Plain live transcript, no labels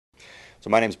So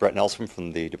my name is Brett Nelson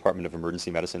from the Department of Emergency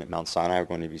Medicine at Mount Sinai. We're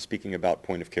going to be speaking about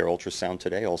point-of-care ultrasound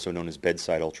today, also known as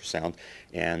bedside ultrasound.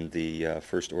 And the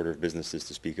first order of business is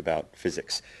to speak about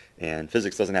physics. And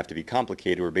physics doesn't have to be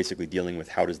complicated. We're basically dealing with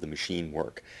how does the machine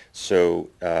work. So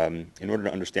in order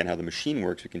to understand how the machine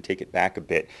works, we can take it back a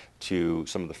bit to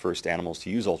some of the first animals to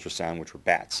use ultrasound, which were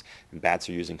bats. And bats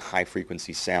are using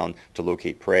high-frequency sound to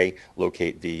locate prey,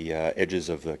 locate the edges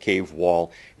of the cave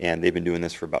wall, and they've been doing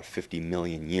this for about 50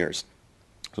 million years.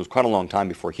 So it was quite a long time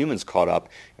before humans caught up.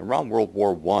 Around World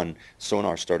War I,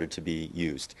 sonar started to be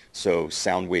used. So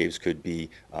sound waves could be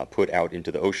put out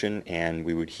into the ocean, and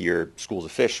we would hear schools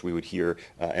of fish, we would hear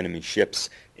enemy ships,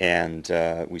 and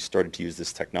we started to use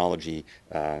this technology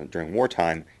during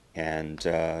wartime, and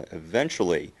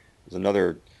eventually, there's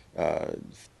another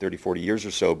 30, 40 years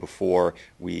or so before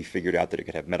we figured out that it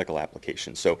could have medical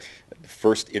applications. So the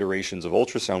first iterations of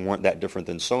ultrasound weren't that different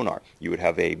than sonar. You would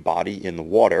have a body in the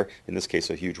water, in this case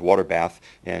a huge water bath,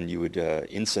 and you would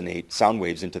insinate sound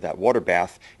waves into that water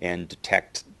bath and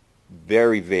detect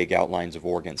very vague outlines of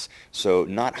organs. So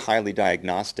not highly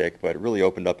diagnostic, but it really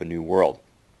opened up a new world.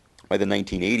 By the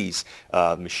 1980s,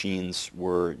 machines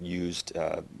were used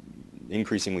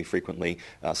increasingly frequently.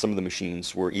 Some of the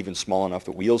machines were even small enough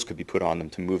that wheels could be put on them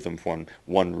to move them from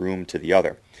one room to the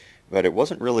other. But it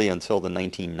wasn't really until the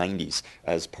 1990s,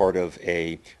 as part of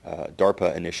a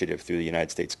DARPA initiative through the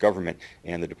United States government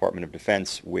and the Department of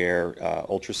Defense, where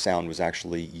ultrasound was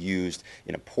actually used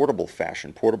in a portable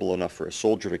fashion, portable enough for a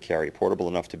soldier to carry, portable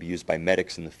enough to be used by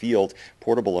medics in the field,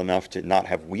 portable enough to not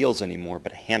have wheels anymore,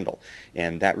 but a handle.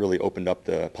 And that really opened up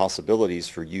the possibilities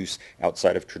for use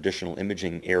outside of traditional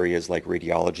imaging areas like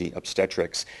radiology,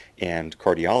 obstetrics, and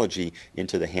cardiology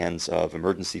into the hands of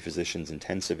emergency physicians,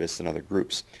 intensivists, and other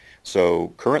groups.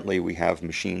 So currently we have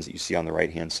machines that you see on the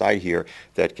right-hand side here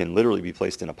that can literally be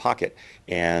placed in a pocket,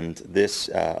 and this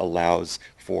allows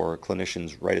for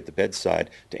clinicians right at the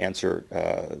bedside to answer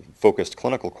focused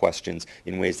clinical questions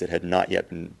in ways that had not yet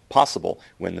been possible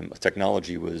when the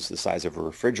technology was the size of a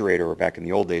refrigerator, or back in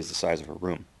the old days the size of a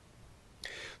room.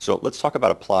 So let's talk about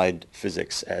applied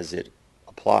physics as it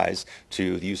applies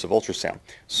to the use of ultrasound.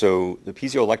 So the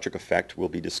piezoelectric effect will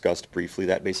be discussed briefly.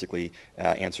 That basically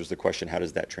answers the question, how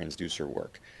does that transducer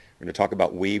work? We're going to talk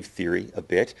about wave theory a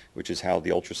bit, which is how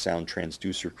the ultrasound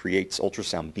transducer creates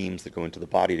ultrasound beams that go into the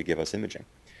body to give us imaging.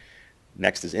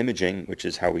 Next is imaging, which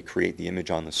is how we create the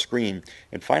image on the screen.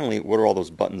 And finally, what do all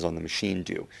those buttons on the machine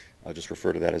do? I'll just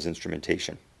refer to that as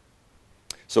instrumentation.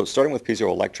 So starting with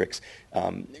piezoelectrics,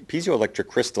 piezoelectric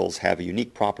crystals have a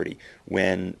unique property.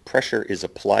 When pressure is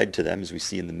applied to them, as we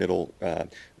see in the middle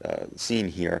scene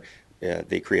here,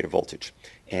 they create a voltage.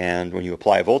 And when you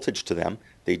apply a voltage to them,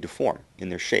 they deform in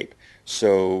their shape.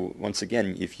 So once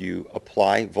again, if you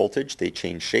apply voltage, they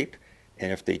change shape.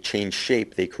 And if they change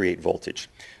shape, they create voltage.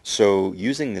 So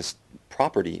using this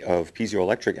property of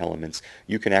piezoelectric elements,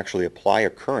 you can actually apply a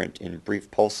current in brief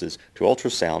pulses to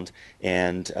ultrasound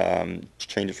and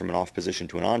change it from an off position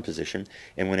to an on position.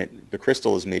 And when the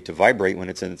crystal is made to vibrate when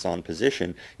it's in its on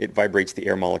position, it vibrates the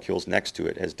air molecules next to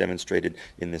it, as demonstrated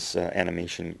in this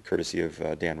animation courtesy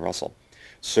of Dan Russell.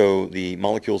 So the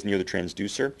molecules near the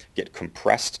transducer get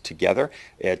compressed together.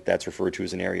 That's referred to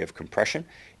as an area of compression.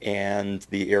 And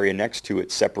the area next to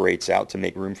it separates out to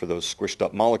make room for those squished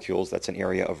up molecules. That's an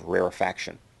area of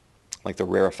rarefaction, like the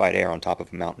rarefied air on top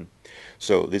of a mountain.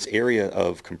 So this area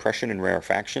of compression and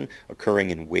rarefaction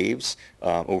occurring in waves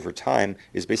over time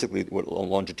is basically what a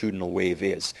longitudinal wave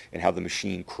is, and how the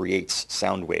machine creates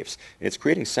sound waves. And it's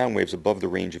creating sound waves above the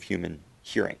range of human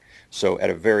hearing, so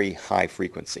at a very high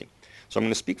frequency. So I'm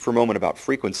going to speak for a moment about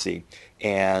frequency,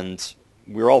 and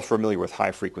we're all familiar with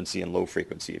high frequency and low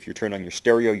frequency. If you turn on your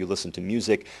stereo, you listen to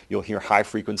music, you'll hear high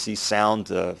frequency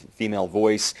sound, female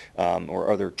voice,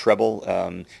 or other treble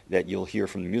that you'll hear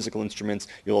from the musical instruments.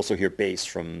 You'll also hear bass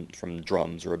from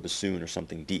drums or a bassoon or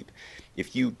something deep.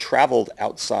 If you traveled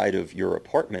outside of your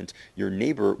apartment, your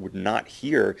neighbor would not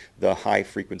hear the high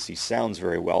frequency sounds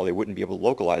very well. They wouldn't be able to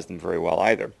localize them very well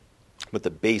either. But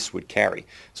the bass would carry.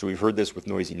 So we've heard this with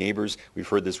noisy neighbors. We've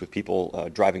heard this with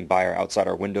people driving by or outside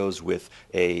our windows with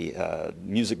a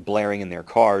music blaring in their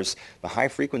cars. The high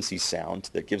frequency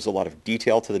sound that gives a lot of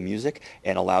detail to the music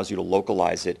and allows you to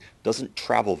localize it doesn't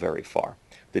travel very far.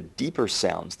 The deeper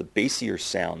sounds, the bassier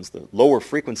sounds, the lower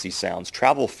frequency sounds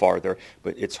travel farther,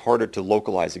 but it's harder to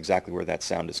localize exactly where that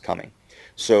sound is coming.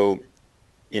 So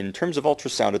in terms of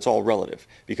ultrasound, it's all relative,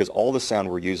 because all the sound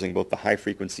we're using, both the high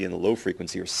frequency and the low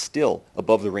frequency, are still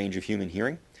above the range of human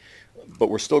hearing, but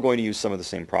we're still going to use some of the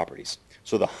same properties.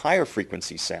 So the higher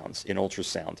frequency sounds in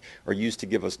ultrasound are used to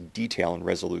give us detail and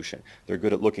resolution. They're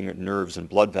good at looking at nerves and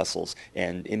blood vessels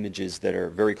and images that are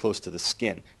very close to the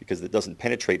skin because it doesn't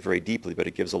penetrate very deeply, but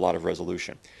it gives a lot of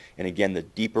resolution. And again, the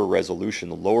deeper resolution,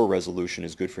 the lower resolution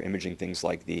is good for imaging things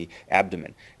like the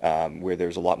abdomen, where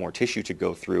there's a lot more tissue to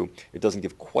go through. It doesn't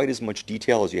give quite as much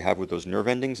detail as you have with those nerve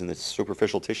endings and the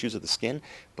superficial tissues of the skin,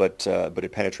 but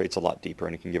it penetrates a lot deeper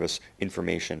and it can give us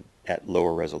information at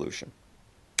lower resolution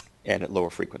and at lower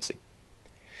frequency.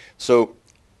 So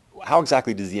how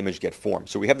exactly does the image get formed?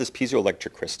 So we have this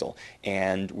piezoelectric crystal,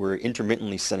 and we're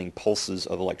intermittently sending pulses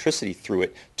of electricity through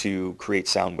it to create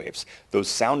sound waves. Those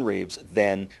sound waves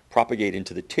then propagate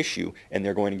into the tissue, and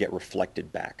they're going to get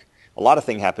reflected back. A lot of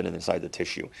things happen inside the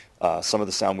tissue. Some of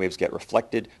the sound waves get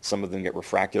reflected, some of them get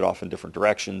refracted off in different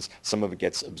directions, some of it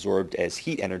gets absorbed as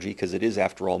heat energy because it is,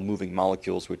 after all, moving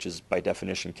molecules, which is by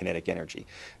definition kinetic energy.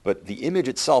 But the image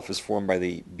itself is formed by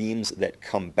the beams that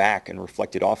come back and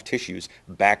reflected off tissues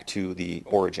back to the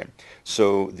origin.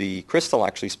 So the crystal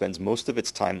actually spends most of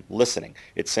its time listening.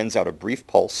 It sends out a brief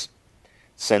pulse,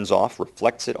 sends off,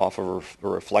 reflects it off of a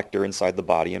reflector inside the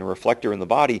body, and a reflector in the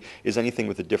body is anything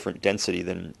with a different density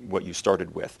than what you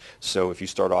started with. So if you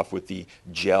start off with the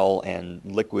gel and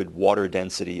liquid water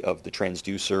density of the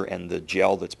transducer and the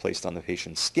gel that's placed on the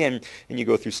patient's skin, and you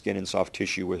go through skin and soft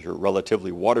tissue which are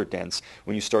relatively water dense,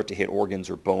 when you start to hit organs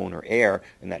or bone or air,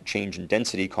 and that change in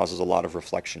density causes a lot of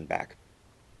reflection back.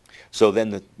 So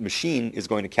then the machine is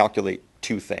going to calculate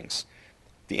two things: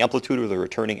 the amplitude of the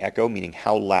returning echo, meaning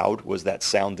how loud was that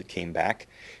sound that came back,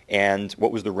 and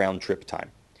what was the round trip time.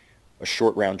 A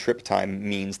short round trip time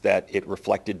means that it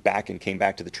reflected back and came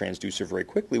back to the transducer very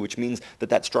quickly, which means that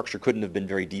that structure couldn't have been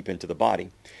very deep into the body.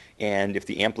 And if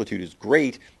the amplitude is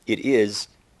great, it is,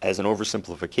 as an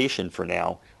oversimplification for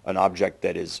now, an object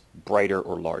that is brighter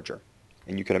or larger.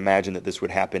 And you can imagine that this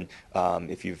would happen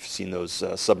if you've seen those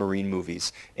submarine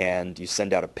movies, and you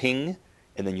send out a ping,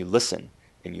 and then you listen,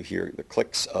 and you hear the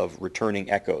clicks of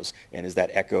returning echoes. And is that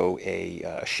echo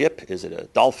a ship? Is it a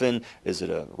dolphin? Is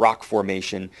it a rock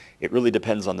formation? It really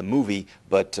depends on the movie,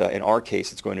 but in our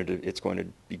case, it's going to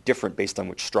be different based on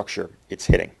which structure it's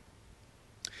hitting.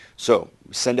 So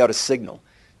we send out a signal.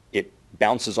 It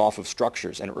bounces off of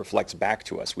structures and it reflects back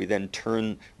to us. We then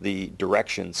turn the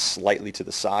direction slightly to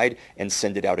the side and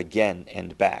send it out again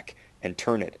and back, and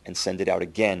turn it and send it out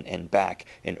again and back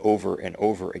and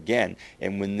over again.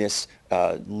 And when this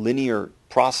linear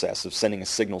process of sending a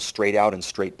signal straight out and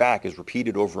straight back is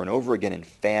repeated over and over again and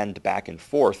fanned back and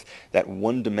forth, that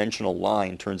one-dimensional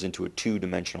line turns into a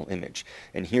two-dimensional image.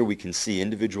 And here we can see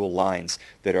individual lines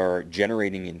that are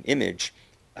generating an image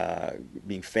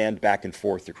being fanned back and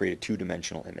forth to create a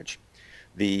two-dimensional image.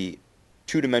 The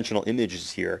two-dimensional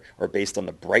images here are based on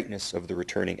the brightness of the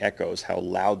returning echoes, how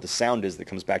loud the sound is that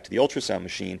comes back to the ultrasound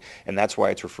machine, and that's why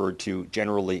it's referred to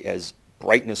generally as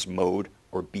brightness mode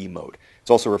or B mode. It's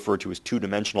also referred to as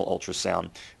two-dimensional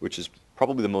ultrasound, which is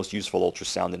probably the most useful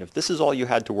ultrasound. And if this is all you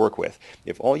had to work with,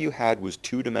 if all you had was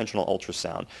two-dimensional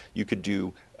ultrasound, you could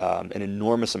do an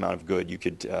enormous amount of good. You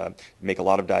could make a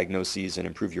lot of diagnoses and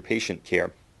improve your patient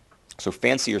care. So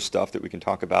fancier stuff that we can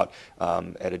talk about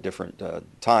at a different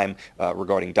time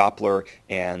regarding Doppler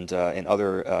and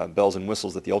other bells and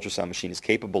whistles that the ultrasound machine is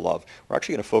capable of. We're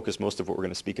actually going to focus most of what we're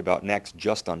going to speak about next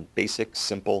just on basic,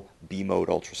 simple B-mode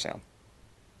ultrasound,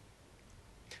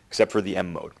 except for the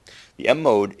M mode. The M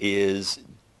mode is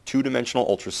two-dimensional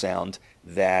ultrasound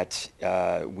that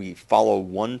we follow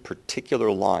one particular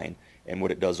line and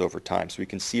what it does over time. So we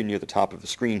can see near the top of the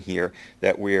screen here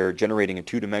that we're generating a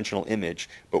two-dimensional image,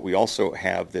 but we also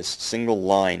have this single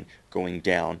line going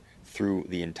down through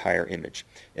the entire image.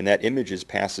 And that image is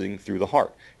passing through the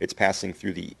heart. It's passing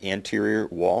through the anterior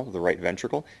wall of the right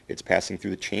ventricle. It's passing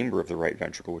through the chamber of the right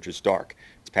ventricle, which is dark.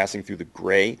 It's passing through the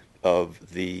gray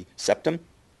of the septum,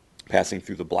 passing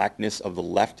through the blackness of the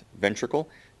left ventricle,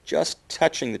 just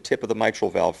touching the tip of the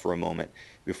mitral valve for a moment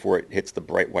before it hits the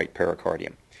bright white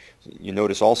pericardium. You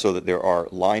notice also that there are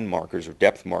line markers or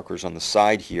depth markers on the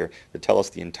side here that tell us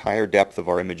the entire depth of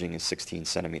our imaging is 16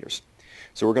 centimeters.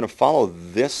 So we're going to follow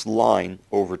this line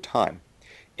over time.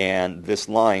 And this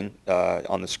line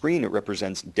on the screen, it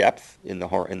represents depth in the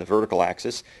vertical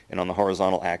axis, and on the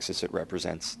horizontal axis it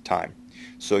represents time.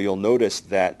 So you'll notice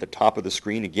that the top of the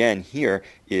screen again here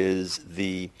is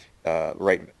the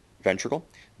right ventricle.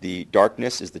 The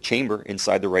darkness is the chamber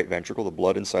inside the right ventricle, the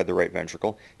blood inside the right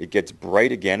ventricle. It gets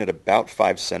bright again at about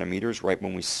 5 centimeters, right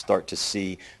when we start to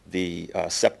see the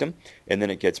septum. And then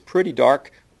it gets pretty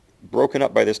dark, broken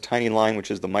up by this tiny line,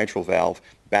 which is the mitral valve,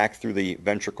 back through the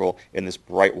ventricle, and this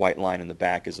bright white line in the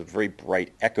back is a very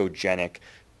bright, echogenic,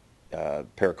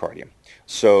 pericardium.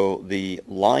 So the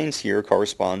lines here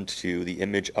correspond to the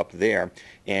image up there,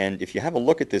 and if you have a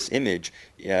look at this image,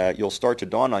 you'll start to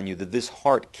dawn on you that this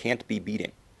heart can't be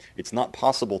beating. It's not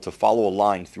possible to follow a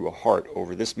line through a heart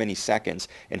over this many seconds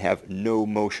and have no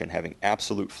motion, having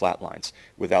absolute flat lines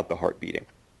without the heart beating.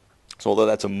 So although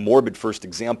that's a morbid first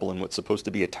example in what's supposed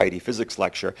to be a tidy physics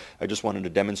lecture, I just wanted to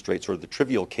demonstrate sort of the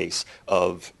trivial case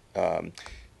of M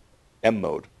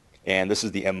mode. And this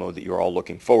is the M mode that you're all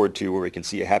looking forward to, where we can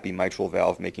see a happy mitral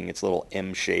valve making its little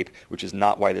M shape, which is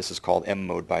not why this is called M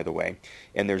mode, by the way.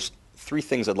 And there's three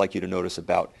things I'd like you to notice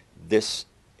about this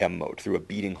M mode through a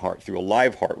beating heart, through a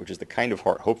live heart, which is the kind of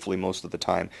heart hopefully most of the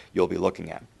time you'll be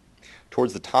looking at.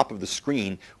 Towards the top of the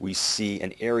screen, we see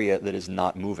an area that is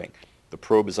not moving. The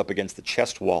probe is up against the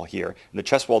chest wall here, and the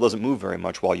chest wall doesn't move very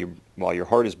much while your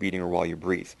heart is beating or while you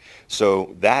breathe.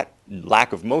 So that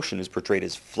lack of motion is portrayed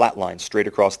as flat lines straight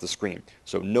across the screen.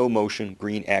 So no motion,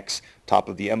 green X, top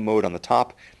of the M mode on the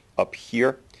top, up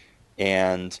here,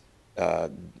 and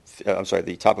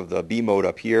the top of the B mode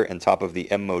up here and top of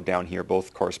the M mode down here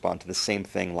both correspond to the same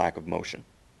thing, lack of motion.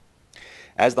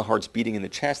 As the heart's beating in the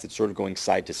chest, it's sort of going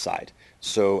side to side.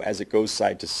 So as it goes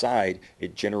side to side,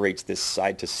 it generates this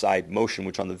side to side motion,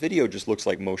 which on the video just looks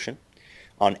like motion.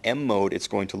 On M mode, it's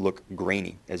going to look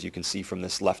grainy, as you can see from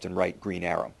this left and right green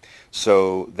arrow.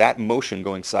 So that motion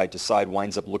going side to side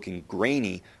winds up looking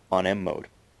grainy on M mode.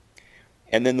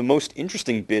 And then the most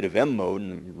interesting bit of M mode,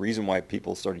 and the reason why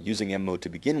people started using M mode to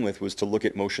begin with, was to look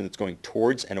at motion that's going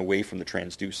towards and away from the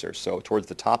transducer, so towards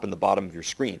the top and the bottom of your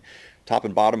screen. Top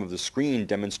and bottom of the screen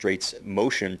demonstrates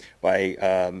motion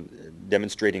by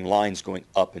demonstrating lines going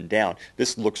up and down.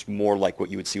 This looks more like what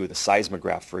you would see with a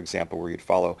seismograph, for example, where you'd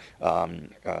follow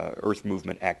Earth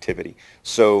movement activity.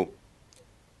 So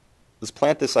let's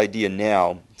plant this idea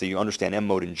now so you understand M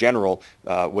mode in general,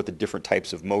 what the different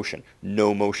types of motion.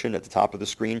 No motion at the top of the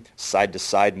screen,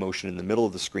 side-to-side motion in the middle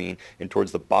of the screen, and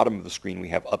towards the bottom of the screen we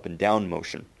have up and down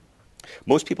motion.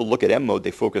 Most people look at M mode, they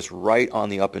focus right on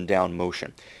the up and down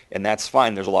motion. And that's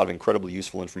fine. There's a lot of incredibly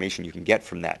useful information you can get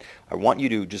from that. I want you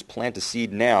to just plant a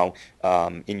seed now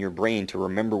in your brain to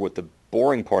remember what the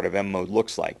boring part of M mode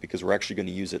looks like, because we're actually going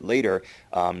to use it later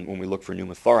when we look for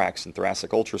pneumothorax and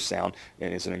thoracic ultrasound,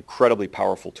 and it's an incredibly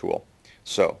powerful tool.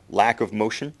 So lack of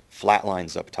motion, flat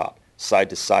lines up top.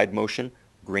 Side to side motion,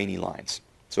 grainy lines.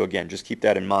 So again, just keep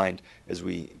that in mind as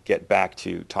we get back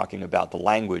to talking about the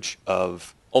language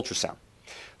of ultrasound.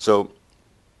 So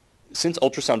since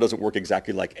ultrasound doesn't work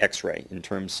exactly like X-ray in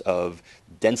terms of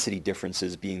density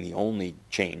differences being the only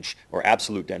change, or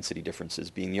absolute density differences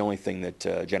being the only thing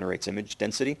that generates image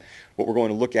density, what we're going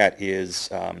to look at is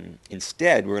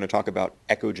instead we're going to talk about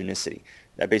echogenicity.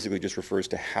 That basically just refers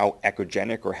to how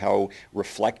echogenic or how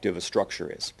reflective a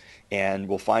structure is. And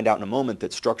we'll find out in a moment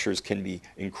that structures can be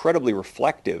incredibly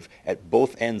reflective at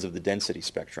both ends of the density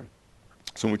spectrum.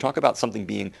 So when we talk about something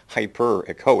being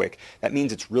hyperechoic, that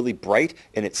means it's really bright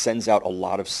and it sends out a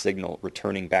lot of signal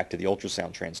returning back to the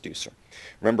ultrasound transducer.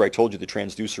 Remember, I told you the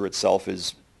transducer itself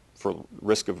is, for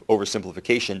risk of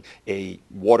oversimplification, a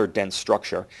water-dense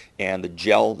structure, and the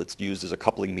gel that's used as a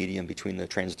coupling medium between the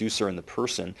transducer and the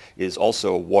person is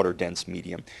also a water-dense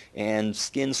medium. And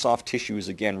skin, soft tissue is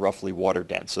again roughly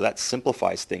water-dense. So that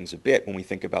simplifies things a bit when we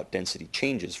think about density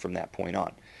changes from that point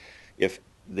on. If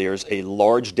there's a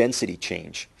large density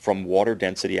change from water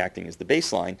density acting as the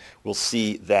baseline, we'll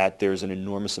see that there's an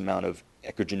enormous amount of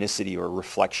echogenicity or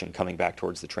reflection coming back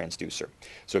towards the transducer.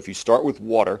 So if you start with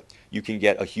water, you can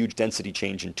get a huge density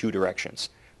change in two directions.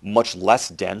 Much less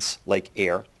dense, like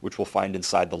air, which we'll find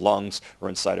inside the lungs or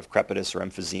inside of crepitus or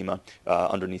emphysema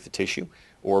underneath the tissue,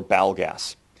 or bowel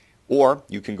gas. Or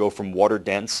you can go from water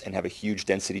dense and have a huge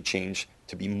density change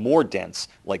to be more dense,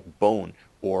 like bone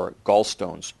or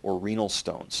gallstones or renal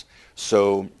stones.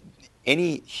 So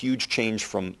any huge change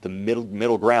from the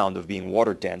middle ground of being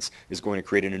water dense is going to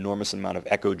create an enormous amount of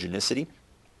echogenicity.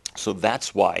 So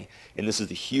that's why, and this is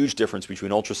the huge difference between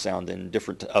ultrasound and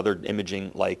different other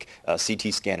imaging like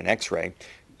CT scan and X-ray,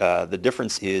 the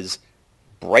difference is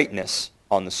brightness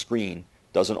on the screen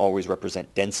doesn't always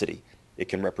represent density. It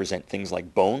can represent things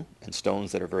like bone and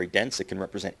stones that are very dense. It can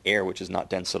represent air, which is not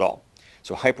dense at all.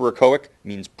 So hyperechoic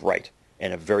means bright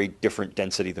and a very different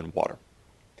density than water.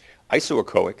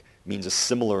 Isoechoic means a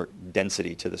similar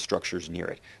density to the structures near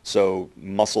it. So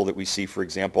muscle that we see, for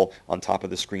example, on top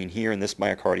of the screen here in this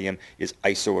myocardium is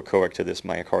isoechoic to this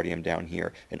myocardium down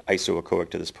here, and isoechoic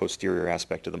to this posterior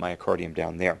aspect of the myocardium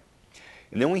down there.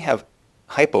 And then we have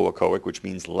hypoechoic, which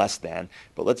means less than,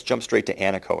 but let's jump straight to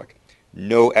anechoic.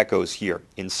 No echoes here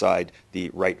inside the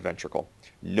right ventricle.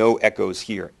 No echoes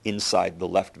here inside the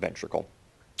left ventricle.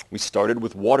 We started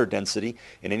with water density,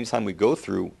 and anytime we go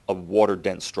through a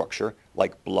water-dense structure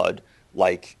like blood,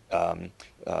 like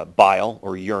bile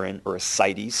or urine or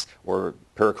ascites or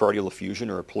pericardial effusion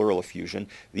or a pleural effusion,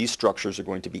 these structures are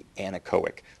going to be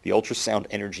anechoic. The ultrasound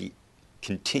energy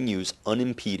continues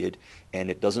unimpeded and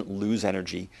it doesn't lose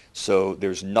energy, so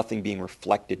there's nothing being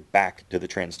reflected back to the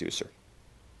transducer.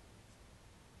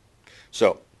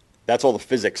 So that's all the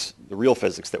physics, the real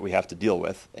physics that we have to deal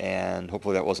with, and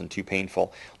hopefully that wasn't too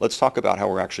painful. Let's talk about how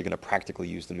we're actually going to practically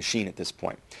use the machine at this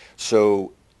point.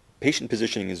 So patient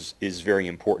positioning is very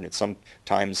important. It's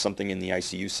sometimes something in the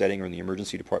ICU setting or in the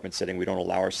emergency department setting we don't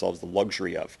allow ourselves the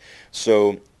luxury of.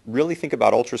 So really think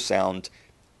about ultrasound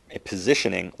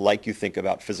positioning like you think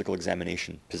about physical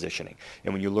examination positioning.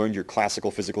 And when you learned your classical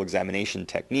physical examination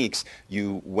techniques,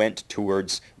 you went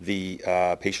towards the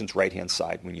patient's right-hand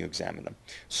side when you examine them.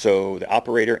 So the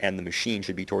operator and the machine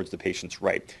should be towards the patient's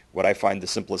right. What I find the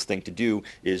simplest thing to do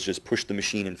is just push the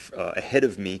machine ahead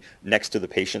of me next to the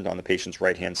patient on the patient's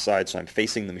right-hand side. So I'm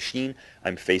facing the machine,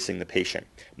 I'm facing the patient.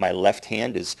 My left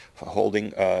hand is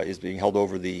being held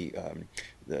over the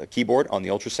keyboard on the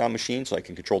ultrasound machine so I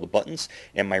can control the buttons,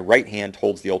 and my right hand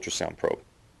holds the ultrasound probe.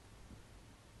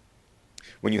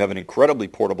 When you have an incredibly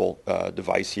portable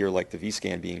device here like the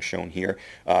V-Scan being shown here,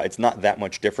 it's not that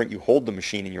much different. You hold the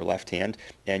machine in your left hand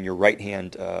and your right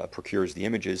hand procures the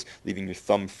images, leaving your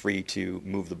thumb free to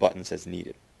move the buttons as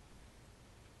needed.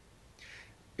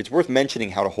 It's worth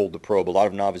mentioning how to hold the probe. A lot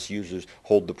of novice users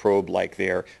hold the probe like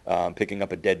they're picking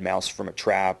up a dead mouse from a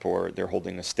trap, or they're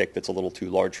holding a stick that's a little too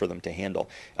large for them to handle.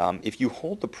 If you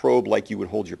hold the probe like you would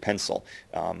hold your pencil,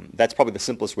 that's probably the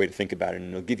simplest way to think about it, and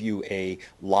it'll give you a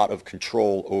lot of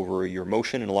control over your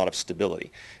motion and a lot of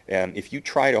stability. If you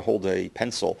try to hold a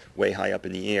pencil way high up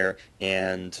in the air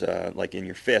and like in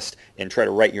your fist and try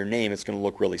to write your name, it's going to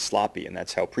look really sloppy, and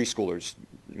that's how preschoolers,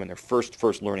 when they're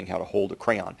first learning how to hold a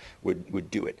crayon, would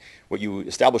do it. What you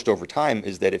established over time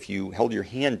is that if you held your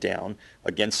hand down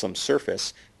against some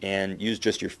surface and used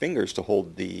just your fingers to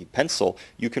hold the pencil,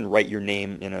 you can write your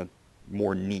name in a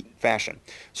more neat fashion.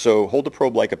 So hold the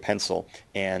probe like a pencil,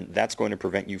 and that's going to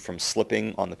prevent you from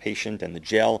slipping on the patient and the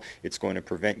gel. It's going to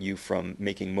prevent you from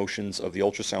making motions of the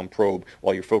ultrasound probe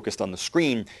while you're focused on the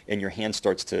screen and your hand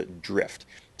starts to drift.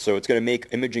 So it's going to make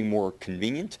imaging more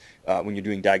convenient when you're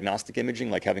doing diagnostic imaging,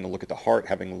 like having a look at the heart,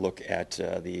 having a look at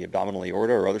the abdominal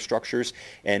aorta or other structures.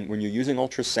 And when you're using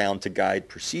ultrasound to guide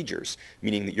procedures,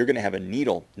 meaning that you're going to have a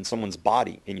needle in someone's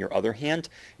body in your other hand,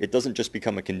 it doesn't just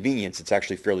become a convenience, it's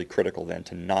actually fairly critical then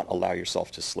to not allow yourself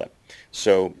to slip.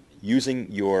 So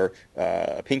using your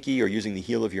pinky or using the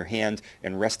heel of your hand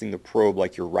and resting the probe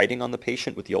like you're writing on the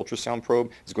patient with the ultrasound probe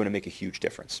is going to make a huge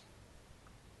difference.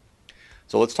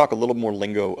 So let's talk a little more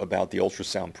lingo about the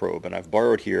ultrasound probe, and I've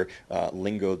borrowed here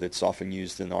lingo that's often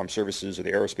used in the armed services or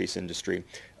the aerospace industry,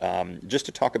 just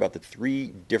to talk about the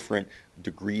three different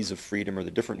degrees of freedom or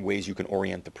the different ways you can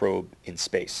orient the probe in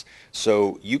space.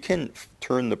 So you can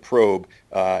turn the probe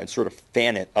and sort of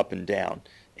fan it up and down,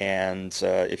 and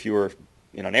if you were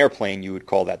in an airplane, you would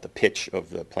call that the pitch of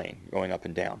the plane going up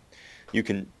and down. You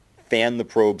can fan the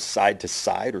probe side to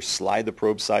side or slide the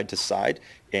probe side to side,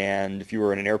 and if you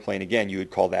were in an airplane again, you would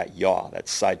call that yaw, that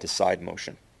side to side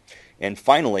motion. And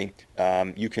finally,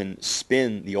 you can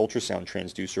spin the ultrasound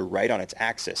transducer right on its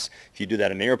axis. If you do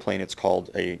that in an airplane, it's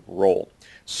called a roll.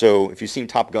 So if you've seen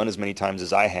Top Gun as many times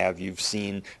as I have, you've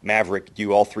seen Maverick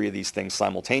do all three of these things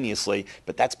simultaneously,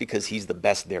 but that's because he's the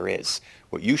best there is.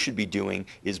 What you should be doing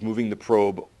is moving the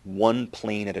probe one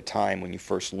plane at a time when you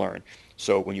first learn.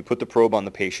 So when you put the probe on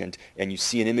the patient and you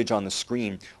see an image on the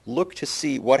screen, look to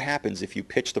see what happens if you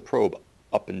pitch the probe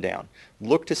up and down.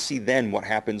 Look to see then what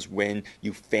happens when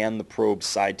you fan the probe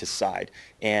side to side,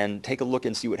 and take a look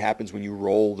and see what happens when you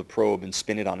roll the probe and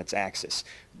spin it on its axis.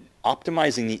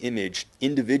 Optimizing the image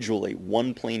individually,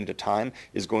 one plane at a time,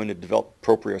 is going to develop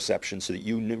proprioception so that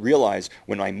you realize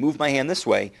when I move my hand this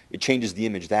way, it changes the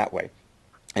image that way.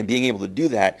 And being able to do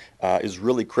that is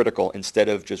really critical, instead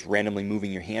of just randomly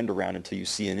moving your hand around until you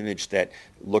see an image that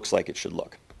looks like it should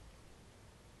look.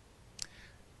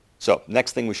 So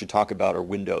next thing we should talk about are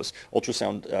windows.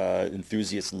 Ultrasound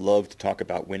enthusiasts love to talk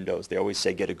about windows. They always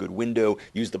say get a good window,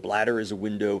 use the bladder as a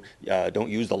window, don't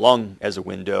use the lung as a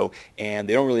window, and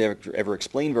they don't really ever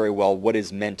explain very well what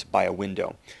is meant by a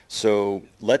window. So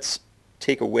let's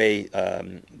take away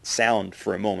sound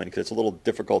for a moment, because it's a little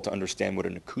difficult to understand what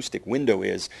an acoustic window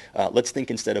is. Let's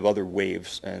think instead of other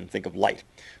waves and think of light.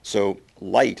 So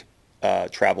light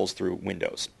travels through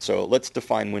windows. So let's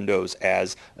define windows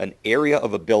as an area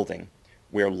of a building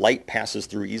where light passes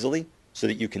through easily so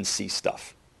that you can see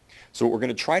stuff. So what we're going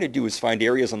to try to do is find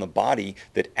areas on the body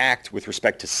that act with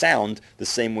respect to sound the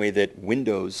same way that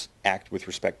windows act with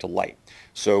respect to light.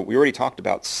 So we already talked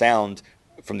about sound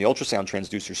from the ultrasound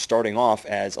transducer starting off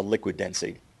as a liquid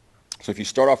density. So if you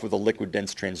start off with a liquid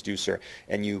dense transducer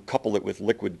and you couple it with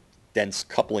liquid dense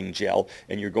coupling gel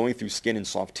and you're going through skin and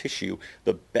soft tissue,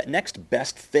 the next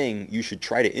best thing you should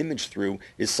try to image through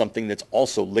is something that's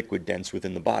also liquid dense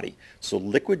within the body. So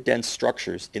liquid dense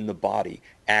structures in the body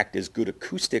act as good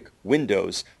acoustic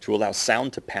windows to allow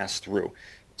sound to pass through,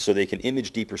 so they can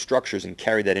image deeper structures and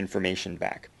carry that information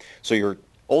back. So your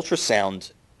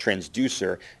ultrasound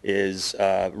transducer is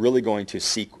really going to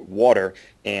seek water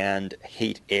and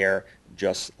hate air,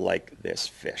 just like this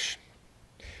fish.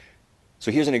 So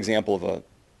here's an example of a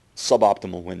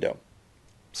suboptimal window.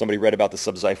 Somebody read about the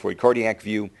subxiphoid cardiac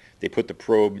view. They put the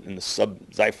probe in the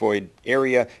subxiphoid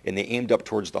area and they aimed up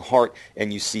towards the heart,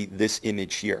 and you see this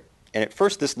image here. And at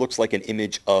first this looks like an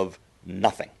image of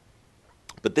nothing.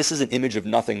 But this is an image of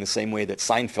nothing the same way that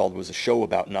Seinfeld was a show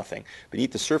about nothing.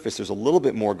 Beneath the surface there's a little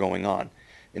bit more going on.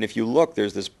 And if you look,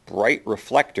 there's this bright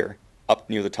reflector up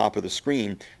near the top of the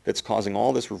screen that's causing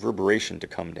all this reverberation to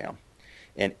come down.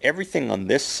 And everything on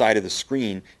this side of the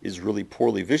screen is really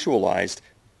poorly visualized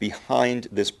behind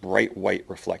this bright white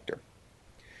reflector.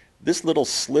 This little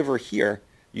sliver here,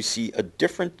 you see a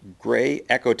different gray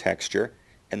echo texture,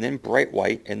 and then bright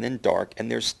white, and then dark, and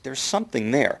there's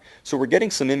something there. So we're getting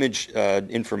some image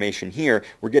information here.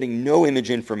 We're getting no image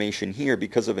information here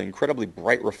because of an incredibly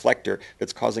bright reflector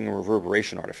that's causing a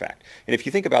reverberation artifact. And if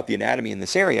you think about the anatomy in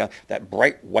this area, that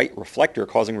bright white reflector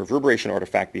causing reverberation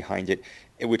artifact behind it,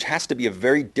 which has to be a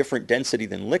very different density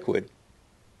than liquid,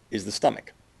 is the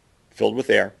stomach, filled with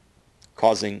air,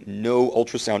 causing no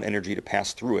ultrasound energy to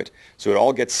pass through it. So it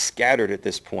all gets scattered at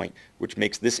this point, which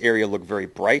makes this area look very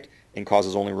bright and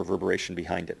causes only reverberation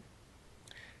behind it.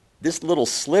 This little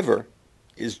sliver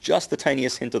is just the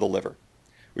tiniest hint of the liver,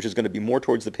 which is going to be more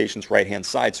towards the patient's right-hand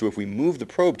side. So if we move the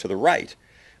probe to the right,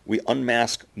 we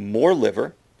unmask more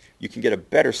liver. You can get a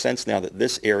better sense now that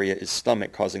this area is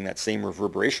stomach, causing that same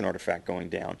reverberation artifact going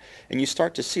down. And you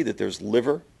start to see that there's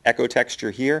liver echo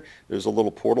texture here, there's a little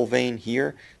portal vein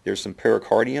here, there's some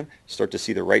pericardium. You start to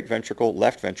see the right ventricle,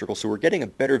 left ventricle. So we're getting a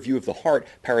better view of the heart,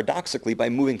 paradoxically, by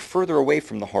moving further away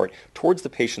from the heart towards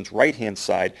the patient's right-hand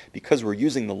side, because we're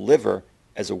using the liver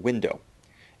as a window.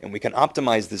 And we can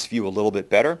optimize this view a little bit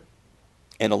better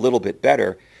and a little bit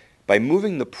better by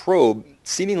moving the probe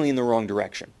seemingly in the wrong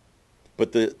direction.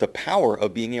 But the power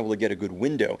of being able to get a good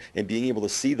window and being able to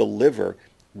see the liver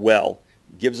well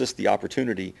gives us the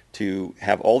opportunity to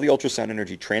have all the ultrasound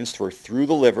energy transfer through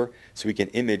the liver so we can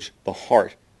image the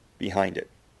heart behind it.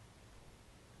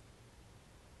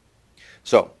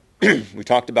 So we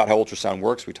talked about how ultrasound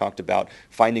works. We talked about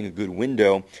finding a good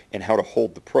window and how to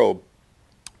hold the probe.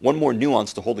 One more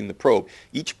nuance to holding the probe.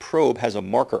 Each probe has a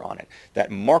marker on it. That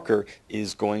marker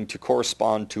is going to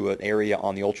correspond to an area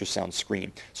on the ultrasound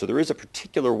screen. So there is a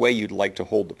particular way you'd like to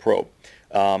hold the probe.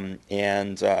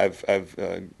 I've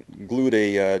glued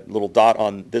a little dot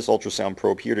on this ultrasound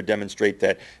probe here to demonstrate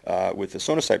that with the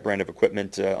Sonosite brand of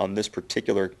equipment on this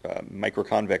particular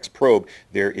microconvex probe,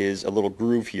 there is a little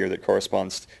groove here that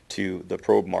corresponds to the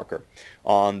probe marker.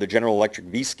 On the General Electric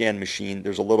V-Scan machine,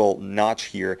 there's a little notch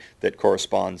here that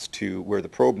corresponds to where the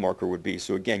probe marker would be.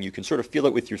 So again, you can sort of feel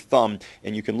it with your thumb,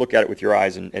 and you can look at it with your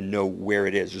eyes and know where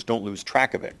it is. Just don't lose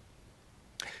track of it.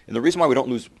 And the reason why we don't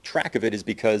lose track of it is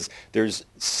because there's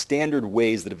standard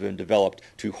ways that have been developed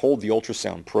to hold the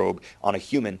ultrasound probe on a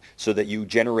human so that you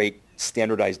generate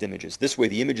standardized images. This way,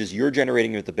 the images you're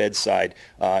generating at the bedside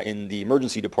in the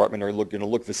emergency department are going to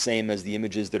look the same as the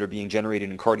images that are being generated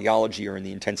in cardiology or in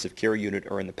the intensive care unit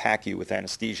or in the PACU with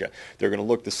anesthesia. They're going to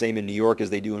look the same in New York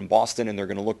as they do in Boston, and they're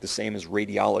going to look the same as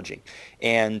radiology.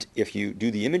 And if you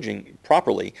do the imaging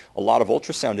properly, a lot of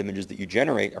ultrasound images that you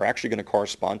generate are actually going to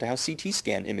correspond to how CT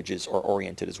scan images are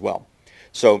oriented as well.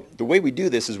 So the way we do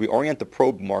this is we orient the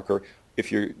probe marker.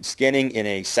 If you're scanning in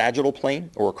a sagittal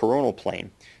plane or a coronal plane,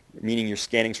 meaning you're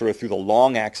scanning sort of through the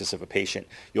long axis of a patient,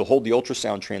 you'll hold the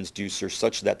ultrasound transducer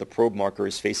such that the probe marker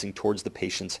is facing towards the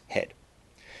patient's head.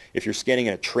 If you're scanning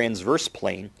in a transverse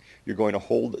plane, you're going to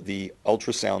hold the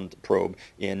ultrasound probe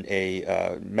in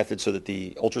a method so that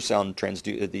the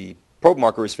the probe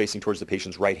marker is facing towards the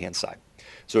patient's right-hand side.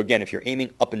 So again, if you're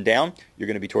aiming up and down, you're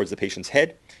going to be towards the patient's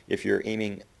head. If you're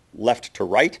aiming left to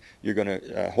right, you're going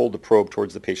to hold the probe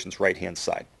towards the patient's right-hand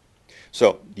side.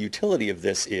 So the utility of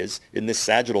this is, in this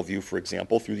sagittal view, for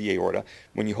example, through the aorta,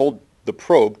 when you hold the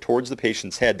probe towards the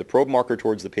patient's head, the probe marker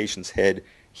towards the patient's head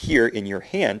here in your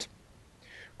hand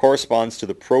corresponds to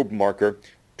the probe marker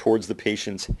towards the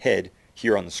patient's head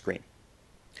here on the screen.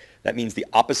 That means the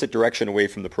opposite direction away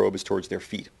from the probe is towards their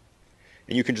feet.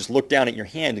 And you can just look down at your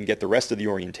hand and get the rest of the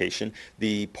orientation.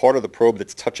 The part of the probe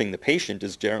that's touching the patient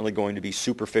is generally going to be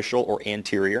superficial or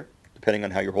anterior, depending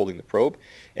on how you're holding the probe,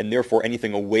 and therefore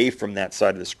anything away from that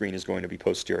side of the screen is going to be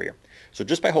posterior. So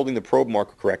just by holding the probe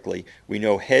marker correctly, we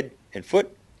know head and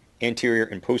foot, anterior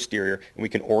and posterior, and we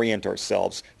can orient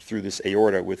ourselves through this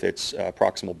aorta with its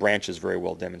proximal branches very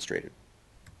well demonstrated.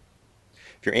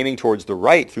 If you're aiming towards the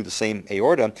right through the same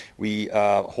aorta, we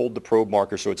hold the probe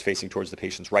marker so it's facing towards the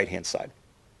patient's right-hand side.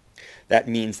 That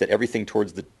means that everything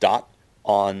towards the dot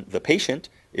on the patient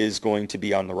is going to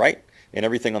be on the right, and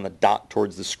everything on the dot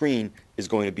towards the screen is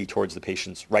going to be towards the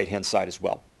patient's right-hand side as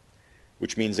well.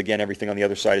 Which means, again, everything on the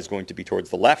other side is going to be towards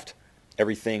the left,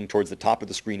 everything towards the top of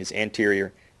the screen is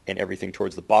anterior, and everything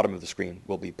towards the bottom of the screen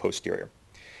will be posterior.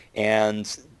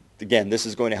 And again, this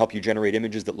is going to help you generate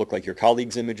images that look like your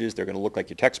colleagues' images. They're going to look like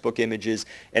your textbook images.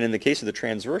 And in the case of the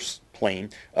transverse plane,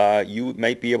 you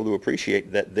might be able to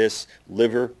appreciate that this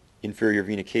liver, inferior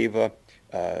vena cava,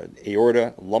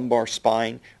 aorta, lumbar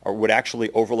spine would actually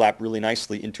overlap really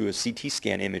nicely into a CT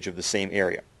scan image of the same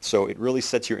area. So it really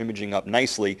sets your imaging up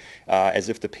nicely as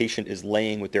if the patient is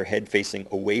laying with their head facing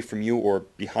away from you or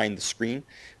behind the screen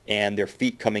and their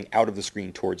feet coming out of the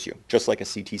screen towards you, just like a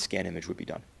CT scan image would be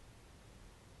done.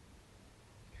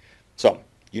 So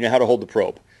you know how to hold the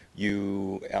probe.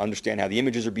 You understand how the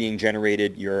images are being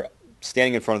generated. You're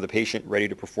standing in front of the patient ready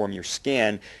to perform your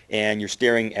scan, and you're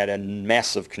staring at a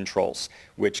mess of controls,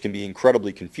 which can be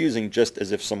incredibly confusing, just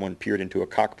as if someone peered into a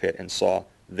cockpit and saw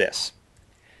this.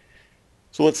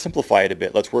 So let's simplify it a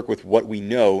bit. Let's work with what we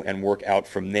know and work out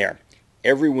from there.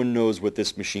 Everyone knows what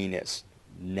this machine is.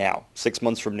 Now, 6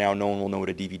 months from now, no one will know what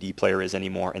a DVD player is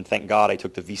anymore, and thank God I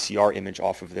took the VCR image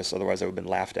off of this, otherwise I would have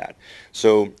been laughed at.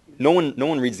 So no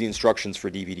one reads the instructions for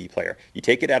a DVD player. You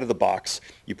take it out of the box,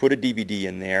 you put a DVD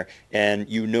in there, and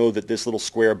you know that this little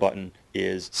square button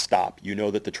is stop. You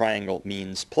know that the triangle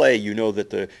means play. You know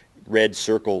that the red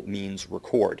circle means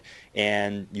record.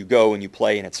 And you go and you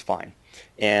play and it's fine.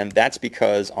 And that's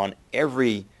because on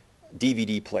every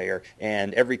DVD player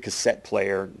and every cassette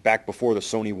player back before the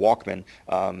Sony Walkman,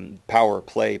 power,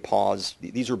 play, pause,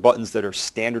 these are buttons that are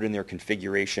standard in their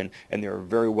configuration, and they're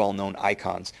very well-known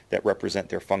icons that represent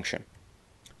their function.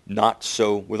 Not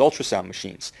so with ultrasound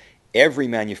machines. Every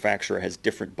manufacturer has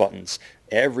different buttons.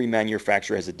 Every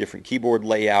manufacturer has a different keyboard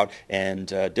layout and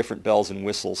different bells and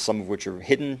whistles, some of which are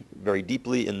hidden very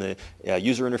deeply in the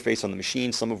user interface on the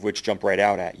machine, some of which jump right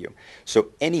out at you. So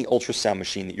any ultrasound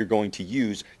machine that you're going to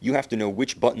use, you have to know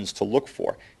which buttons to look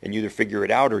for. And you either figure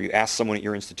it out or you ask someone at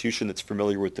your institution that's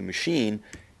familiar with the machine,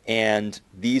 and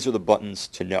these are the buttons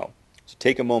to know. So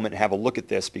take a moment and have a look at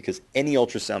this, because any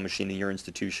ultrasound machine in your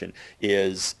institution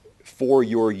is for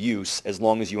your use as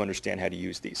long as you understand how to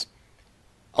use these.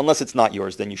 Unless it's not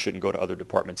yours, then you shouldn't go to other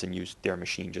departments and use their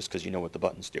machine just because you know what the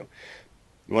buttons do.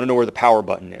 You want to know where the power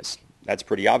button is. That's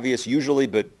pretty obvious usually,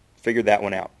 but figure that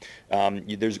one out.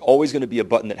 There's always going to be a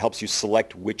button that helps you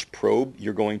select which probe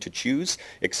you're going to choose,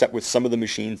 except with some of the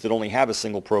machines that only have a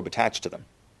single probe attached to them.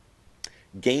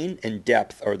 Gain and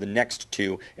depth are the next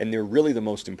two, and they're really the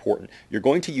most important. You're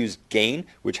going to use gain,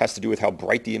 which has to do with how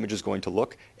bright the image is going to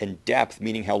look, and depth,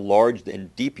 meaning how large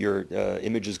and deep your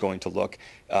image is going to look.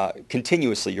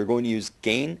 Continuously, you're going to use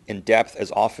gain and depth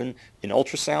as often in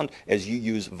ultrasound as you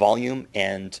use volume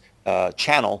and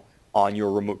channel on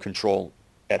your remote control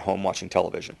at home watching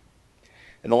television.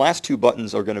 And the last two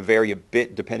buttons are going to vary a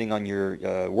bit depending on your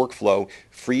workflow.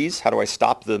 Freeze, how do I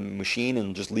stop the machine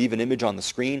and just leave an image on the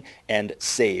screen? And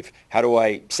save, how do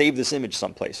I save this image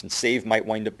someplace? And save might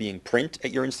wind up being print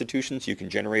at your institution, so you can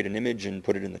generate an image and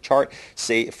put it in the chart.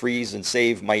 Freeze and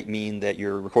save might mean that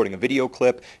you're recording a video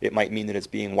clip. It might mean that it's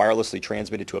being wirelessly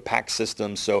transmitted to a PAC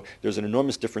system. So there's an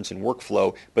enormous difference in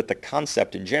workflow, but the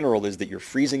concept in general is that you're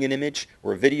freezing an image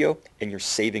or a video and you're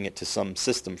saving it to some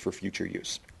system for future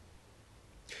use.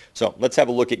 So let's have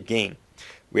a look at gain.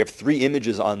 We have 3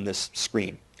 images on this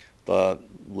screen. The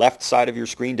left side of your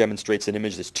screen demonstrates an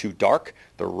image that's too dark.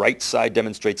 The right side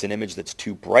demonstrates an image that's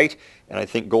too bright. And I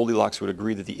think Goldilocks would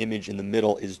agree that the image in the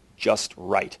middle is just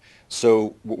right.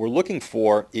 So what we're looking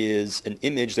for is an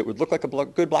image that would look like a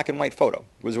good black and white photo.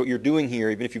 Because what you're doing here,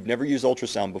 even if you've never used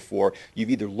ultrasound before, you've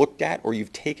either looked at or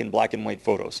you've taken black and white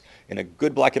photos. And a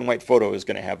good black and white photo is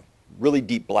going to have really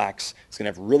deep blacks, it's going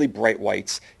to have really bright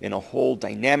whites, and a whole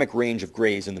dynamic range of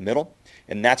grays in the middle,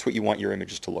 and that's what you want your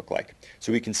images to look like.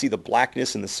 So we can see the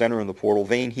blackness in the center of the portal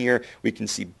vein here, we can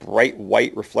see bright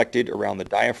white reflected around the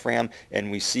diaphragm, and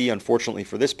we see, unfortunately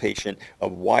for this patient, a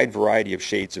wide variety of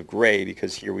shades of gray,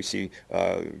 because here we see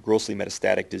grossly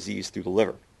metastatic disease through the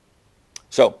liver.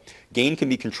 So gain can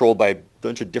be controlled by a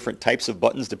bunch of different types of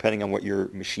buttons depending on what your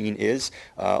machine is.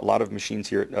 A lot of machines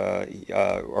here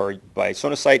are by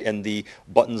Sonosite, and the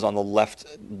buttons on the left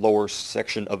lower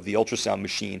section of the ultrasound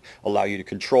machine allow you to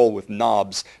control with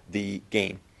knobs the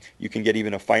gain. You can get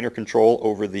even a finer control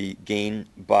over the gain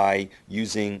by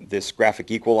using this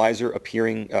graphic equalizer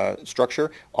appearing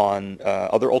structure on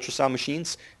other ultrasound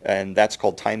machines, and that's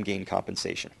called time gain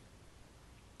compensation.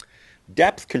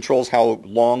 Depth controls how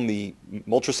long the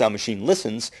ultrasound machine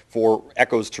listens for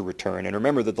echoes to return. And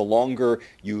remember that the longer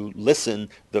you listen,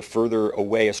 the further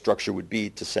away a structure would be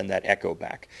to send that echo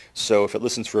back. So if it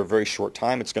listens for a very short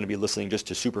time, it's going to be listening just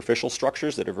to superficial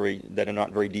structures that are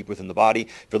not very deep within the body.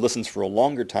 If it listens for a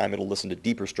longer time, it'll listen to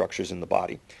deeper structures in the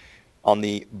body. On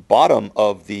the bottom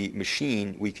of the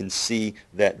machine, we can see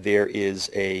that there is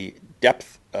a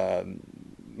depth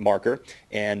marker,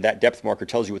 and that depth marker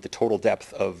tells you what the total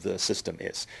depth of the system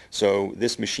is. So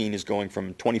this machine is going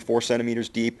from 24 centimeters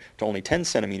deep to only 10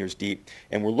 centimeters deep,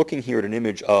 and we're looking here at an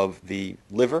image of the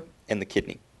liver and the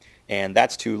kidney. And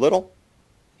that's too little,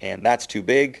 and that's too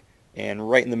big, and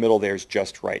right in the middle there's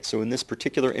just right. So in this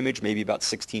particular image, maybe about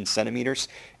 16 centimeters,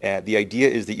 the idea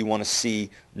is that you want to see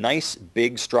nice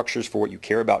big structures for what you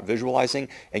care about visualizing,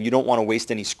 and you don't want to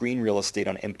waste any screen real estate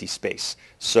on empty space.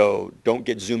 So don't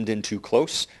get zoomed in too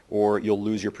close, or you'll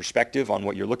lose your perspective on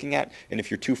what you're looking at. And if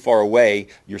you're too far away,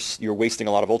 you're wasting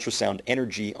a lot of ultrasound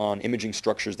energy on imaging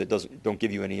structures that don't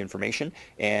give you any information,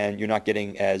 and you're not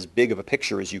getting as big of a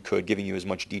picture as you could, giving you as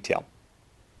much detail.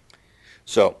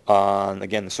 So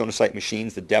again, the Sonosite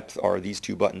machines, the depth are these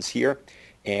two buttons here,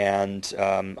 and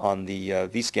on the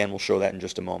V-scan, we'll show that in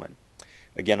just a moment.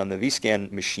 Again, on the V-scan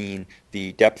machine,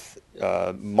 the depth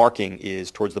marking is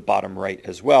towards the bottom right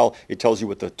as well. It tells you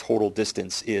what the total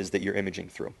distance is that you're imaging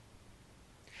through.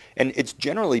 And it's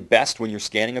generally best when you're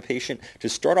scanning a patient to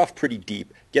start off pretty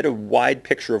deep, get a wide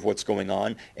picture of what's going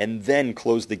on, and then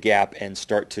close the gap and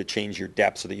start to change your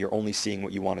depth so that you're only seeing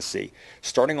what you want to see.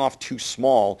 Starting off too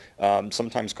small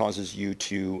sometimes causes you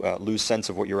to lose sense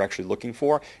of what you're actually looking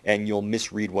for, and you'll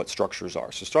misread what structures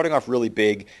are. So starting off really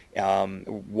big,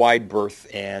 wide berth,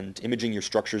 and imaging your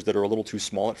structures that are a little too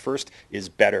small at first is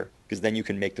better, because then you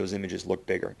can make those images look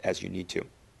bigger as you need to.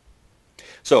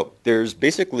 So there's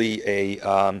basically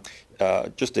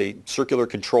just a circular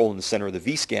control in the center of the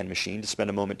V-scan machine, to spend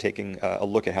a moment taking a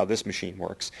look at how this machine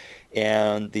works.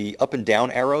 And the up and down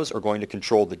arrows are going to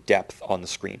control the depth on the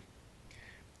screen.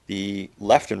 The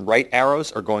left and right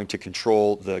arrows are going to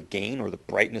control the gain, or the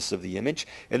brightness of the image.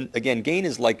 And again, gain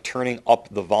is like turning up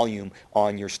the volume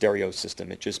on your stereo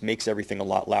system. It just makes everything a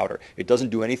lot louder. It doesn't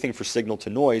do anything for signal to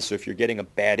noise, so if you're getting a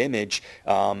bad image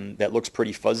that looks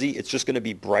pretty fuzzy, it's just going to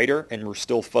be brighter and we're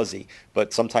still fuzzy.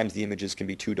 But sometimes the images can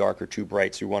be too dark or too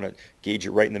bright, so we want to gauge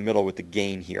it right in the middle with the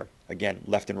gain here. Again,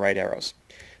 left and right arrows.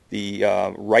 The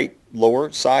right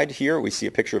lower side here, we see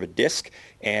a picture of a disc,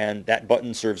 and that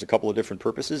button serves a couple of different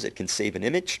purposes. It can save an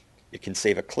image, it can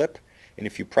save a clip, and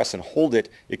if you press and hold it,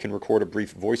 it can record a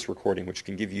brief voice recording, which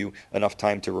can give you enough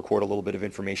time to record a little bit of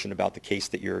information about the case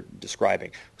that you're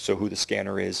describing, so who the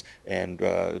scanner is and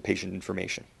patient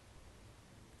information.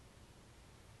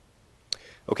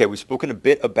 Okay, we've spoken a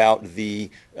bit about the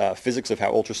physics of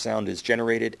how ultrasound is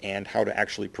generated and how to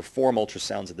actually perform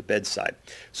ultrasounds at the bedside.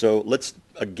 So let's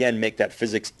again make that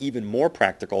physics even more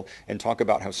practical and talk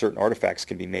about how certain artifacts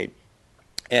can be made.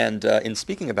 And in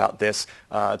speaking about this,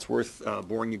 it's worth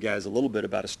boring you guys a little bit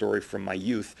about a story from my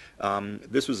youth.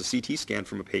 This was a CT scan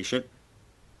from a patient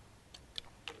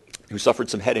who suffered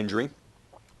some head injury.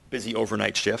 Busy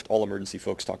overnight shift. All emergency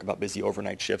folks talk about busy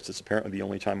overnight shifts. It's apparently the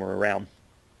only time we're around.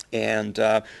 And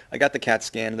I got the CAT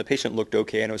scan, and the patient looked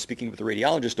okay, and I was speaking with the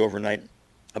radiologist overnight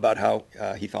about how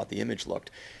he thought the image looked.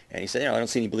 And he said, I don't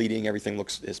see any bleeding, everything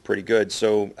is pretty good.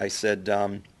 So I said,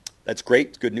 that's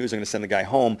great, good news, I'm going to send the guy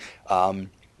home.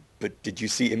 But did you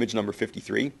see image number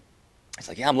 53? He's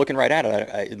like, yeah, I'm looking right at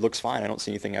it. It looks fine, I don't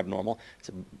see anything abnormal. I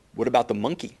said, what about the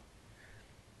monkey?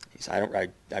 He said,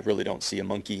 I really don't see a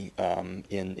monkey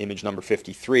in image number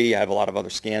 53. I have a lot of other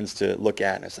scans to look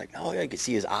at. And it's like, no, I could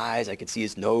see his eyes. I could see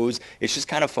his nose. It's just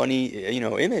kind of funny,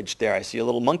 image there. I see a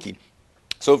little monkey.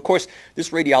 So, of course, this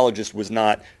radiologist was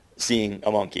not seeing a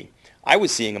monkey. I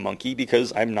was seeing a monkey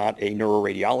because I'm not a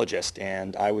neuroradiologist,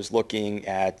 and I was looking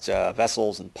at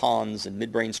vessels and pons and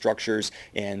midbrain structures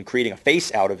and creating a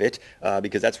face out of it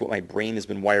because that's what my brain has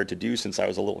been wired to do since I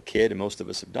was a little kid, and most of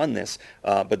us have done this.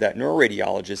 But that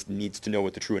neuroradiologist needs to know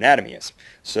what the true anatomy is.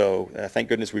 So thank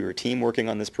goodness we were a team working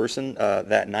on this person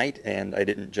that night, and I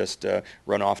didn't just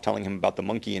run off telling him about the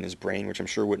monkey in his brain, which I'm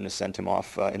sure wouldn't have sent him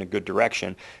off in a good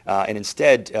direction. And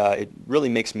instead, it really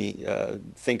makes me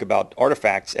think about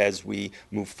artifacts as we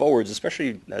move forwards,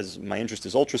 especially as my interest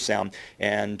is ultrasound,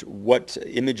 and what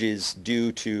images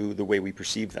do to the way we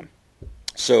perceive them.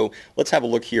 So let's have a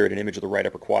look here at an image of the right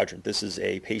upper quadrant. This is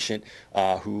a patient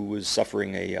who was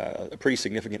suffering a pretty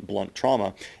significant blunt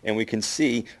trauma, and we can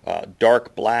see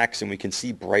dark blacks and we can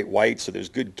see bright white, so there's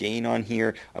good gain on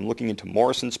here. I'm looking into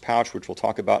Morrison's pouch, which we'll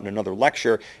talk about in another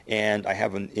lecture, and I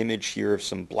have an image here of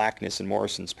some blackness in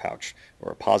Morrison's pouch,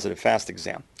 or a positive fast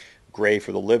exam. Gray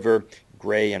for the liver,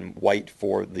 gray and white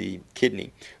for the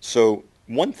kidney. So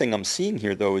one thing I'm seeing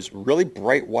here, though, is really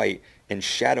bright white and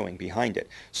shadowing behind it.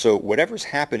 So whatever's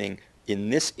happening in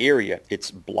this area, it's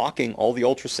blocking all the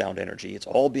ultrasound energy. It's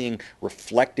all being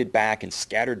reflected back and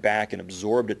scattered back and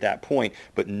absorbed at that point,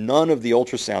 but none of the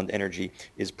ultrasound energy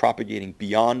is propagating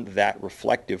beyond that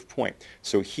reflective point.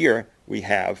 So here we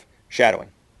have shadowing.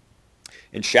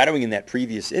 And shadowing in that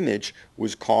previous image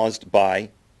was caused by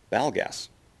bowel gas,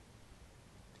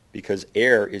 because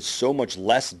air is so much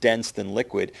less dense than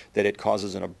liquid that it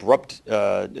causes an abrupt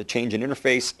change in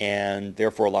interface, and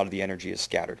therefore a lot of the energy is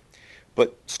scattered.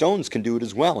 But stones can do it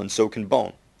as well, and so can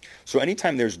bone. So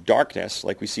anytime there's darkness,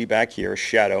 like we see back here, a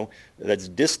shadow that's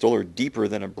distal or deeper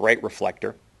than a bright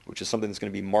reflector, which is something that's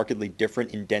going to be markedly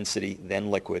different in density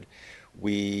than liquid,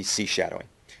 we see shadowing.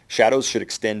 Shadows should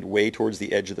extend way towards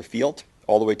the edge of the field,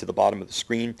 all the way to the bottom of the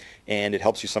screen, and it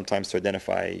helps you sometimes to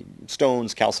identify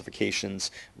stones, calcifications,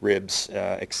 ribs,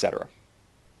 etc.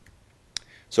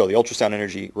 So the ultrasound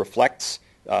energy reflects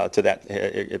to that,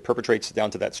 it perpetrates down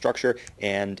to that structure,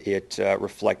 and it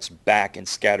reflects back and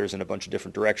scatters in a bunch of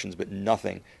different directions, but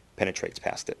nothing penetrates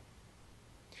past it.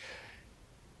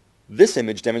 This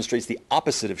image demonstrates the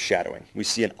opposite of shadowing. We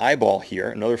see an eyeball here,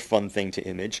 another fun thing to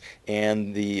image,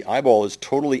 and the eyeball is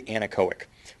totally anechoic.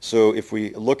 So if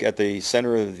we look at the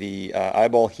center of the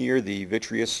eyeball here, the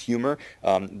vitreous humor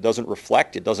doesn't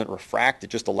reflect, it doesn't refract, it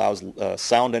just allows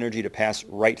sound energy to pass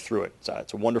right through it.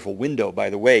 It's a wonderful window, by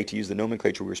the way, to use the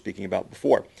nomenclature we were speaking about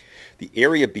before. The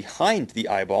area behind the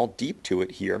eyeball, deep to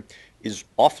it here, is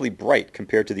awfully bright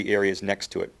compared to the areas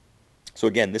next to it. So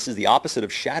again, this is the opposite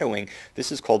of shadowing.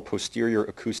 This is called posterior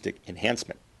acoustic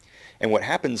enhancement. And what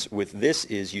happens with this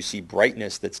is you see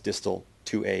brightness that's distal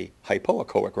to a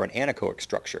hypoechoic or an anechoic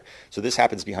structure. So this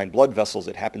happens behind blood vessels,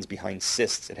 it happens behind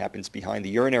cysts, it happens behind the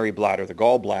urinary bladder, the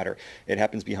gallbladder, it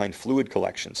happens behind fluid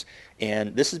collections.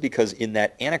 And this is because in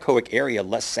that anechoic area,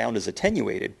 less sound is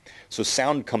attenuated, so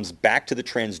sound comes back to the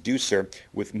transducer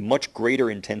with much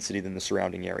greater intensity than the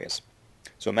surrounding areas.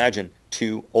 So imagine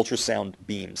two ultrasound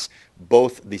beams,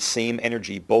 both the same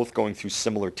energy, both going through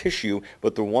similar tissue,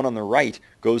 but the one on the right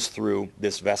goes through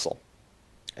this vessel,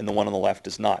 and the one on the left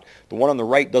does not. The one on the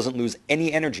right doesn't lose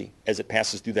any energy as it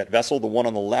passes through that vessel. The one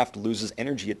on the left loses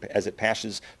energy as it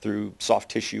passes through soft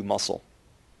tissue muscle.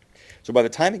 So by the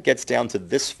time it gets down to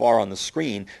this far on the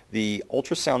screen, the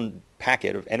ultrasound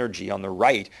packet of energy on the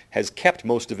right has kept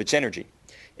most of its energy,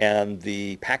 and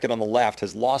the packet on the left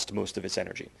has lost most of its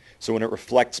energy. So when it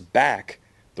reflects back,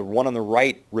 the one on the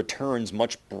right returns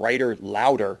much brighter,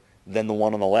 louder than the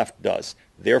one on the left does,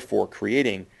 therefore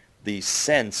creating the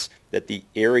sense that the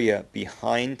area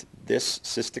behind this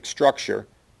cystic structure,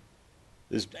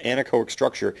 this anechoic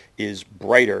structure, is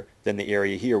brighter than the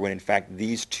area here, when in fact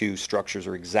these two structures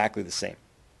are exactly the same.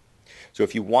 So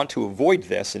if you want to avoid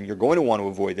this, and you're going to want to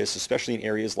avoid this, especially in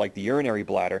areas like the urinary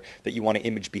bladder that you want to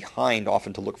image behind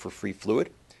often to look for free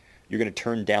fluid, you're going to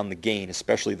turn down the gain,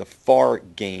 especially the far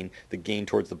gain, the gain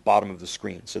towards the bottom of the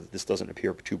screen, so that this doesn't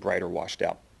appear too bright or washed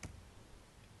out.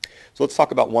 So let's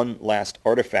talk about one last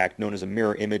artifact known as a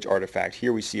mirror image artifact.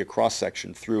 Here we see a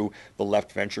cross-section through the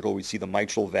left ventricle. We see the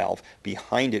mitral valve.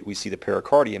 Behind it we see the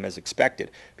pericardium as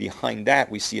expected. Behind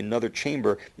that we see another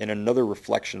chamber and another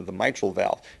reflection of the mitral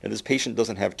valve. Now this patient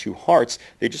doesn't have two hearts.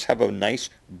 They just have a nice,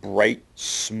 bright,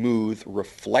 smooth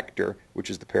reflector, which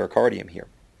is the pericardium here.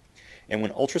 And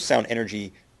when ultrasound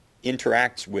energy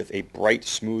interacts with a bright,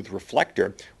 smooth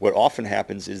reflector, what often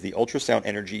happens is the ultrasound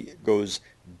energy goes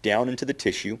down into the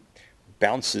tissue,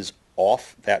 bounces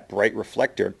off that bright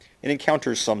reflector, and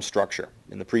encounters some structure.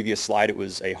 In the previous slide it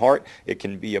was a heart. It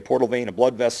can be a portal vein, a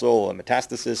blood vessel, a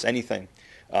metastasis, anything.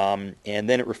 And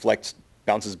then it reflects,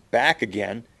 bounces back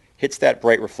again, hits that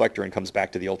bright reflector, and comes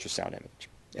back to the ultrasound image,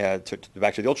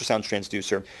 back to the ultrasound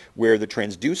transducer, where the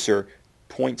transducer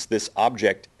points this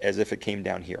object as if it came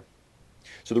down here.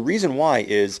 So the reason why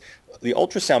is the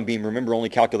ultrasound beam, remember, only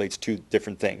calculates two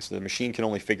different things. The machine can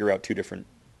only figure out two different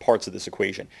parts of this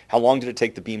equation. How long did it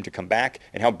take the beam to come back,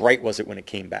 and how bright was it when it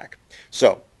came back?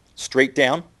 So straight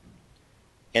down,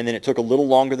 and then it took a little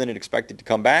longer than it expected to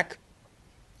come back,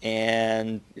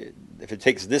 and if it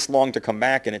takes this long to come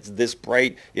back and it's this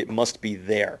bright, it must be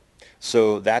there.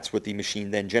 So that's what the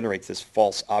machine then generates, this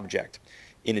false object,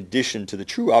 in addition to the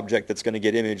true object that's going to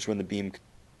get imaged when the beam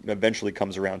eventually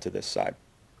comes around to this side.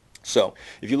 So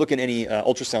if you look in any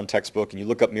ultrasound textbook and you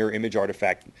look up mirror image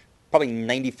artifact, probably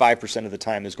 95% of the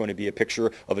time there's going to be a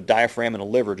picture of a diaphragm and a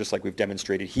liver, just like we've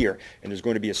demonstrated here. And there's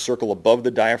going to be a circle above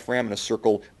the diaphragm and a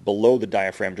circle below the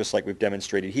diaphragm, just like we've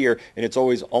demonstrated here. And it's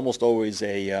almost always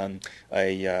a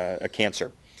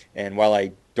cancer. And while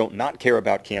I don't not care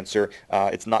about cancer,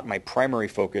 it's not my primary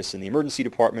focus in the emergency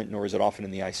department, nor is it often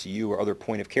in the ICU or other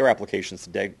point-of-care applications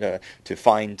to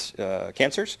find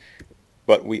cancers.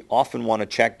 But we often want to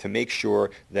check to make sure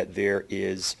that there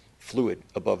is fluid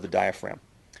above the diaphragm.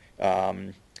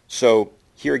 So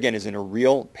here again is in a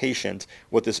real patient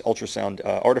what this ultrasound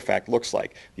artifact looks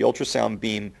like. The ultrasound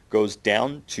beam goes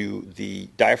down to the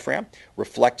diaphragm,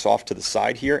 reflects off to the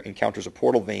side here, encounters a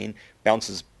portal vein,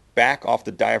 bounces back off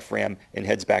the diaphragm and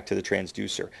heads back to the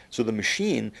transducer. So the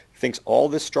machine thinks all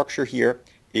this structure here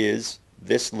is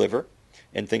this liver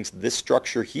and thinks this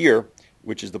structure here,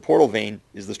 which is the portal vein,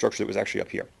 is the structure that was actually up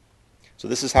here. So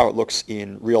this is how it looks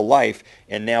in real life,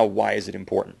 and now why is it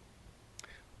important?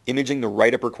 Imaging the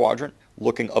right upper quadrant,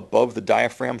 looking above the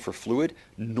diaphragm for fluid,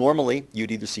 normally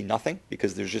you'd either see nothing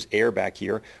because there's just air back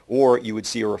here, or you would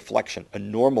see a reflection, a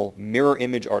normal mirror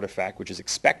image artifact, which is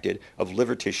expected of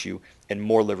liver tissue and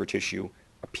more liver tissue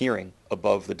appearing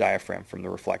above the diaphragm from the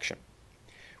reflection.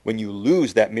 When you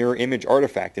lose that mirror image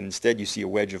artifact and instead you see a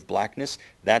wedge of blackness,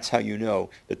 that's how you know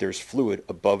that there's fluid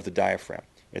above the diaphragm.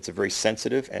 It's a very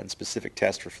sensitive and specific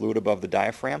test for fluid above the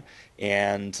diaphragm,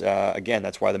 and again,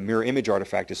 that's why the mirror image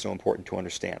artifact is so important to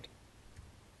understand.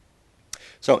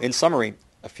 So in summary,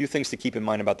 a few things to keep in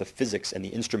mind about the physics and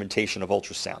the instrumentation of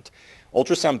ultrasound.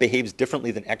 Ultrasound behaves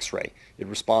differently than X-ray. It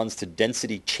responds to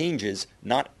density changes,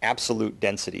 not absolute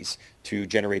densities, to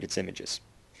generate its images.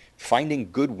 Finding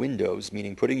good windows,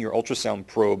 meaning putting your ultrasound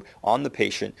probe on the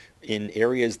patient in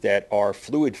areas that are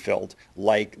fluid filled,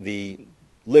 like the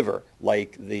liver,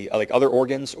 like other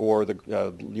organs or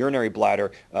the urinary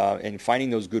bladder, and finding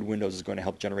those good windows is going to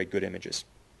help generate good images.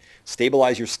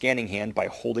 Stabilize your scanning hand by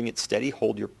holding it steady.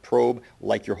 Hold your probe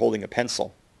like you're holding a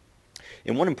pencil.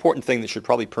 And one important thing that should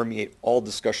probably permeate all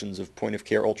discussions of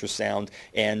point-of-care ultrasound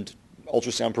and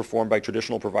ultrasound performed by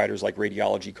traditional providers like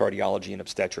radiology, cardiology, and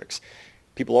obstetrics.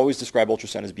 People always describe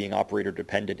ultrasound as being operator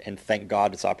dependent, and thank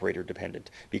God it's operator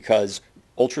dependent, because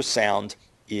ultrasound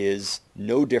is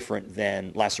no different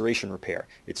than laceration repair.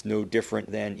 It's no different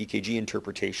than EKG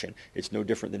interpretation. It's no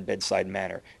different than bedside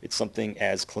manner. It's something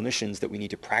as clinicians that we need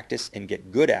to practice and get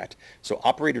good at. So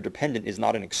operator dependent is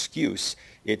not an excuse.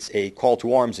 It's a call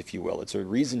to arms, if you will. It's a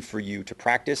reason for you to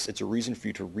practice. It's a reason for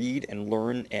you to read and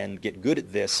learn and get good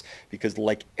at this, because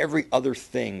like every other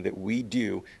thing that we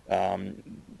do,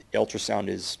 ultrasound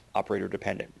is operator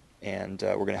dependent, and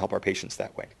we're going to help our patients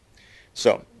that way.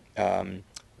 So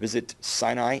visit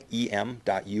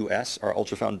sinai.em.us, our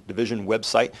ultrasound division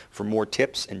website, for more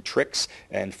tips and tricks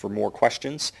and for more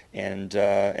questions, and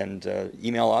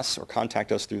email us or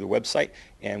contact us through the website,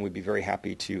 and we'd be very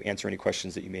happy to answer any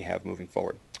questions that you may have moving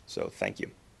forward. So thank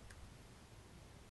you.